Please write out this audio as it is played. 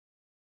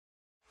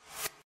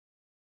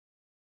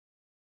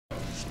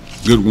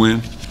Good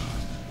win.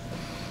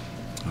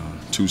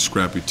 Two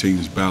scrappy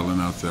teams battling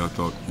out there. I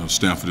thought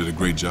Stanford did a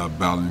great job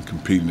battling and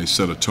competing. They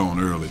set a tone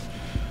early,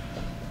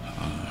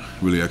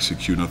 really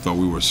executing. I thought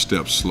we were a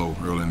step slow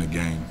early in the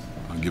game.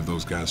 I give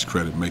those guys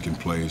credit, making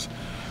plays.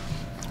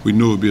 We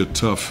knew it would be a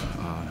tough.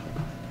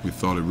 We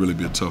thought it'd really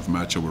be a tough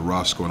matchup with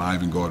Roscoe and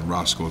Ivan guarding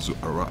Roscoe.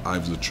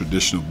 Ivan's a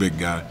traditional big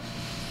guy.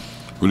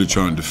 Really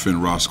trying to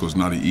defend Roscoe is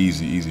not an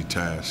easy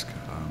task.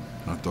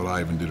 I thought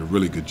Ivan did a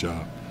really good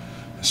job,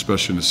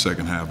 especially in the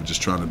second half, of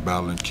just trying to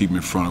battle and keep him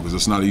in front of, because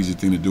it's not an easy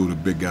thing to do with a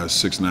big guy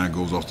 6'9",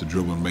 goes off the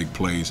dribble and make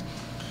plays.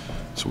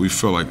 So we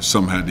felt like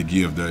something had to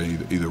give there.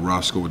 Either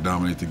Roscoe would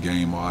dominate the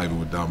game or Ivan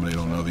would dominate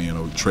on the other end,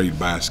 or trade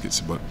baskets.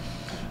 But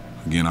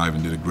again,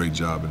 Ivan did a great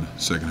job in the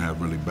second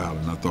half, really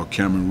battling. I thought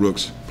Cameron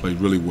Rooks played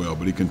really well,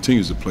 but he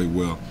continues to play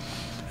well.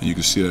 And you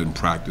can see that in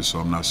practice, so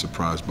I'm not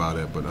surprised by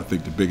that. But I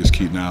think the biggest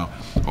key now,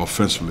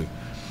 offensively,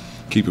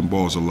 keeping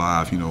balls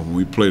alive. When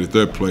we played at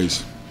their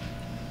place,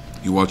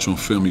 you watch on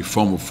film, he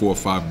fumbled 4 or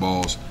 5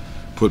 balls,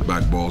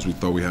 put-back balls. We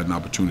thought we had an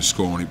opportunity to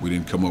score on it. We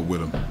didn't come up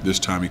with him. This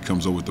time he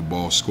comes over with the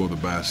ball, score the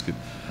basket.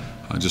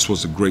 Just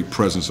was a great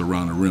presence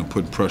around the rim,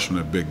 putting pressure on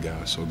that big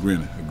guy. So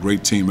again, a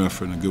great team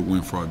effort and a good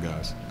win for our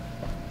guys.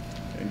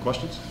 Any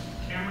questions?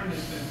 Cameron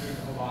has been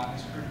through a lot in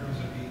his career in terms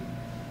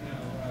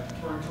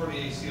of toward the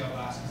ACL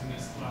last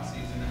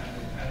season,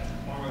 had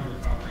a long road to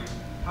recovery.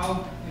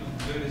 How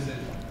good does it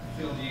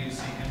feel to you to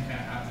see him kind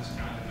of have this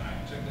kind of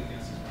night, particularly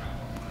against his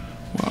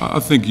rival? Well, I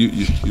think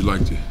you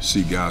like to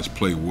see guys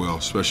play well,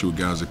 especially with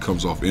guys that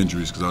comes off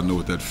injuries, because I know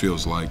what that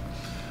feels like.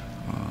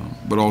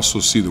 But also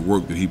see the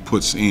work that he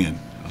puts in.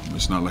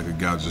 It's not like a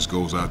guy just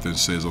goes out there and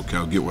says, okay,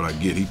 I'll get what I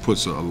get. He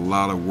puts a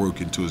lot of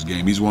work into his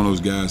game. He's one of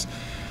those guys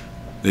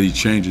that he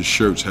changes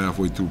shirts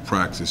halfway through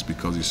practice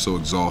because he's so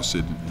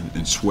exhausted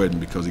and sweating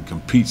because he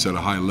competes at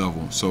a high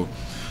level. So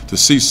to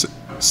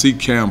see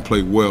Cam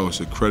play well is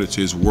a credit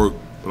to his work,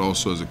 but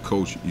also as a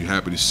coach, you're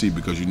happy to see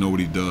because you know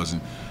what he does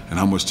and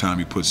how much time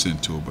he puts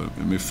into it. But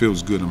it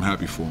feels good. I'm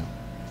happy for him.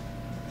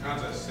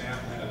 Cuonzo, Sam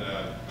had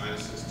 9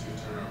 assists, 2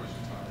 turnovers.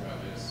 You talked about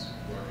his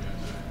work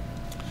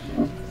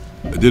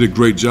in. He did a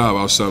great job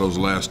outside those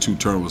last 2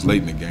 turnovers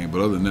late in the game.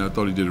 But other than that, I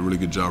thought he did a really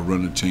good job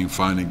running the team,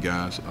 finding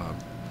guys.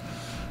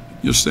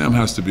 Sam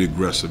has to be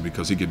aggressive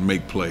because he can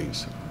make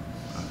plays.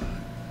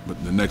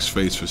 But the next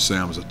phase for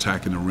Sam is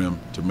attacking the rim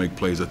to make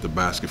plays at the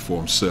basket for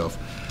himself.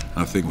 And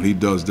I think when he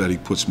does that, he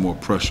puts more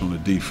pressure on the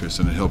defense,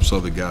 and it helps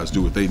other guys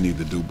do what they need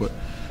to do. But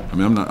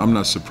I'm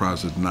not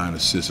surprised at 9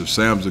 assists. If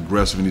Sam's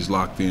aggressive and he's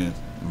locked in,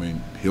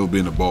 he'll be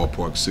in the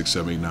ballpark 6,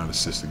 7, 8, 9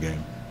 assists a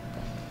game.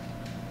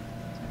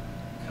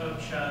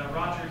 Coach,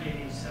 Roger gave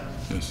you some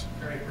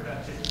very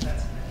productive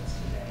defensive minutes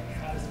today.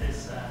 How does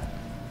this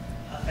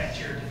affect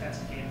your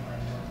defensive game plan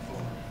going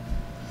forward?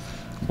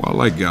 Well, I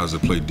like guys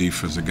that play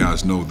defense, and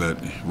guys know that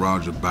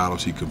Roger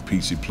battles, he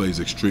competes, he plays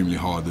extremely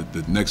hard.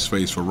 The next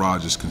phase for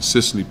Roger is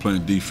consistently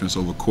playing defense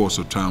over a course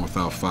of time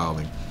without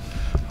fouling.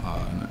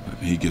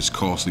 He gets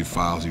costly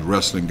fouls. He's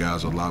wrestling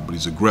guys a lot, but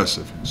he's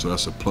aggressive, so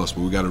that's a plus.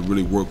 But we got to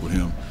really work with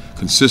him,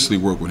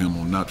 consistently work with him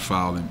on not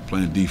fouling,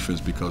 playing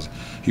defense, because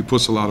he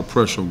puts a lot of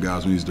pressure on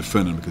guys when he's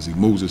defending, because he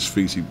moves his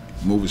feet,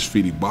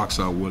 he boxes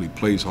out well, he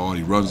plays hard,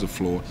 he runs the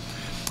floor.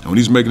 And when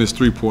he's making his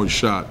 3-point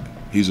shot,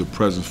 he's a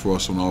presence for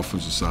us on the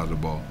offensive side of the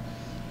ball.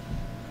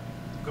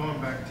 Going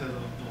back to the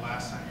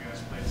last time you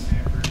guys played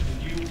Stanford,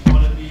 did you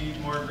want to be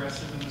more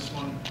aggressive in this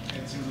one?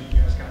 It seems like you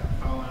guys got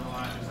fouling a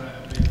lot. Is that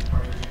a big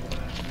part of your game plan?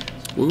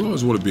 Well, we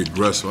always want to be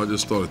aggressive. I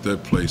just thought at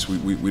that place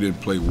we didn't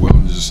play well.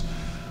 And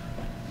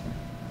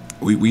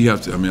we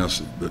have to.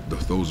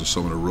 Those are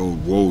some of the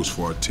road woes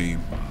for our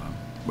team.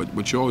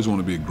 But you always want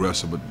to be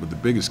aggressive. But the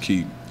biggest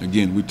key,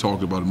 again, we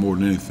talked about it more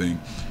than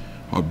anything.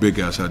 Our big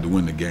guys had to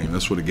win the game.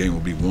 That's where the game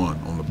will be won,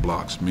 on the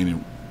blocks,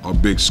 meaning our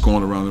big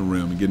scoring around the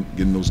rim and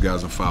getting those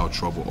guys in foul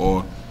trouble,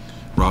 or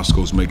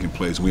Roscoe's making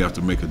plays, and we have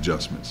to make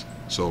adjustments.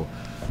 So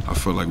I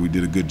felt like we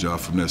did a good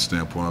job from that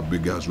standpoint. Our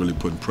big guys really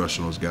putting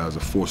pressure on those guys to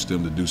force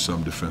them to do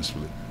something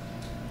defensively.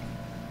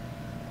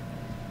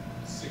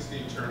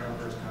 16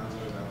 turnovers,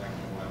 Cuonzo, is that like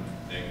the one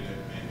negative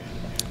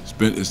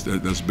maybe?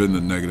 That's been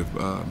the negative.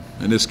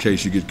 In this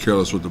case, you get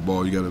careless with the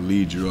ball. You got to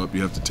lead you up.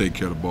 You have to take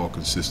care of the ball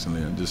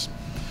consistently, and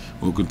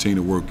we'll continue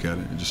to work at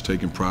it and just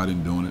taking pride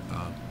in doing it.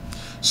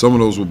 Some of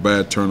those were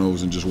bad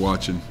turnovers, and just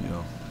watching,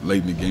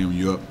 late in the game when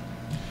you're up,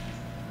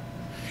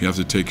 you have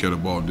to take care of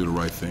the ball and do the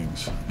right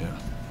things. Yeah.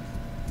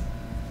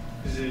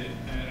 Is it?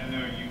 I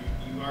know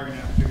you are going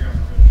to have to figure out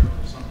the retro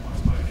at some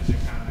point, but is it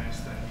kind of nice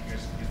that you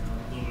guys can get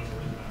a little bit of a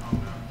rhythm at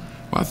home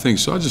now? Well, I think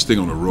so. I just think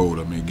on the road.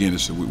 Again,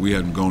 we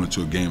hadn't gone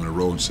into a game on the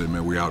road and said,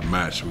 man, we're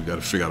outmatched. We got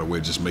to figure out a way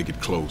to just make it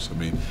close.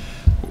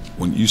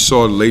 When you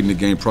saw it late in the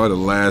game, probably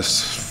the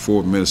last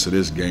 4 minutes of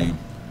this game,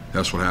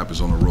 that's what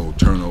happens on the road.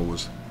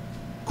 Turnovers,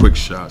 quick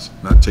shots,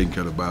 not taking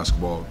care of the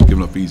basketball,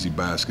 giving up easy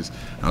baskets.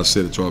 And I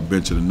said it to our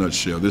bench in a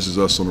nutshell. This is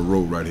us on the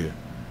road right here.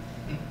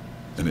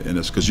 And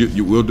it's because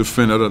you will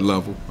defend at a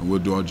level, and we'll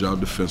do our job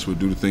defense. We'll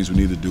do the things we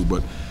need to do,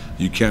 but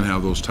you can't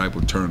have those type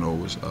of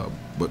turnovers.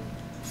 But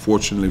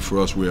fortunately for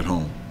us, we're at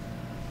home.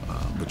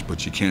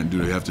 but you can't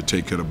do it. You have to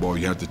take care of the ball.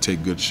 You have to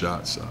take good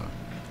shots,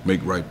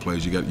 make right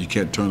plays. You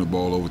can't turn the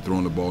ball over,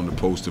 throwing the ball in the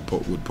post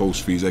with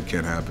post feeds. That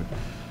can't happen.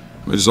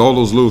 I mean, it's all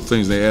those little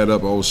things. They add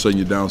up. All of a sudden,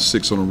 you're down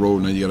 6 on the road,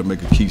 and then you got to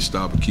make a key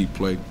stop, a key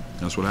play.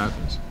 That's what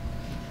happens.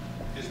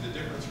 Is the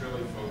difference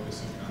really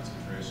focus and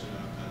concentration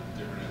on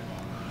different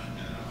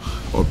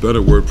environment? Or a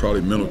better word,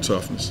 probably mental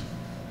toughness.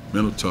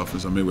 Mental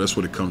toughness. I mean, that's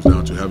what it comes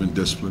down to, having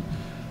discipline,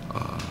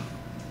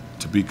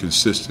 to be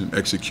consistent,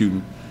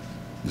 executing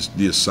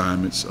the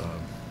assignments,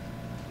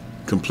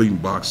 completing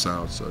box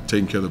outs,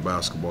 taking care of the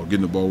basketball,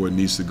 getting the ball where it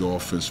needs to go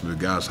offensively.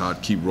 The guy's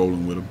hot, keep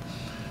rolling with them.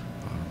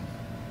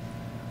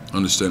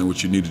 Understanding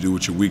what you need to do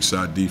with your weak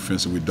side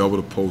defense, and we double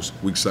the post.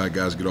 Weak side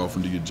guys get off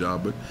and do your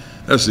job, but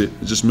that's it.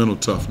 It's just mental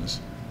toughness.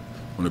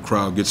 When the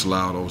crowd gets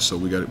loud, also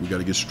we got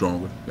to get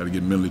stronger. Got to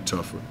get mentally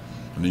tougher,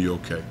 and then you're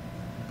okay.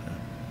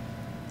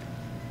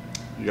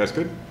 You guys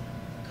good?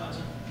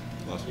 Cuonzo,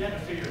 you had to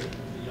figure with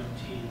the young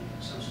team,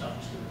 some stuff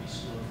is going to be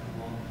slow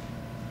for long.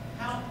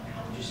 How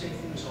would you say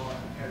things are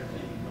compared to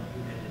maybe what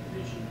you had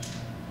envisioned,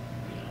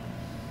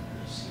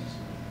 this season,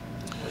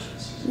 the course of the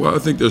season? Well, I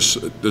think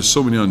there's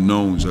so many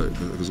unknowns.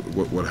 Because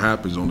what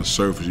happens on the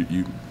surface,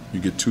 you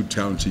get 2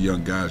 talented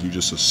young guys, you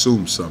just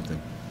assume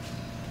something.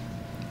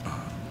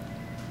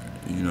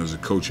 As a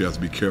coach, you have to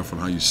be careful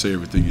on how you say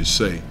everything you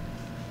say.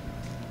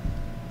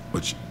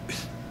 But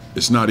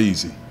it's not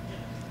easy.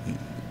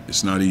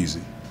 It's not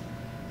easy.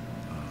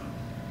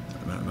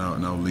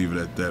 And I'll leave it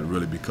at that,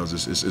 really,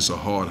 because it's a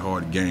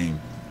hard game.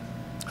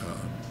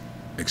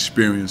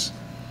 Experience,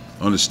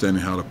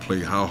 understanding how to play,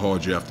 how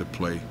hard you have to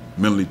play,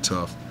 mentally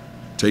tough,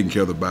 taking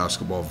care of the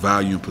basketball,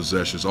 valuing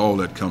possessions, all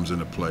that comes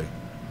into play,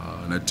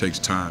 and that takes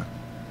time.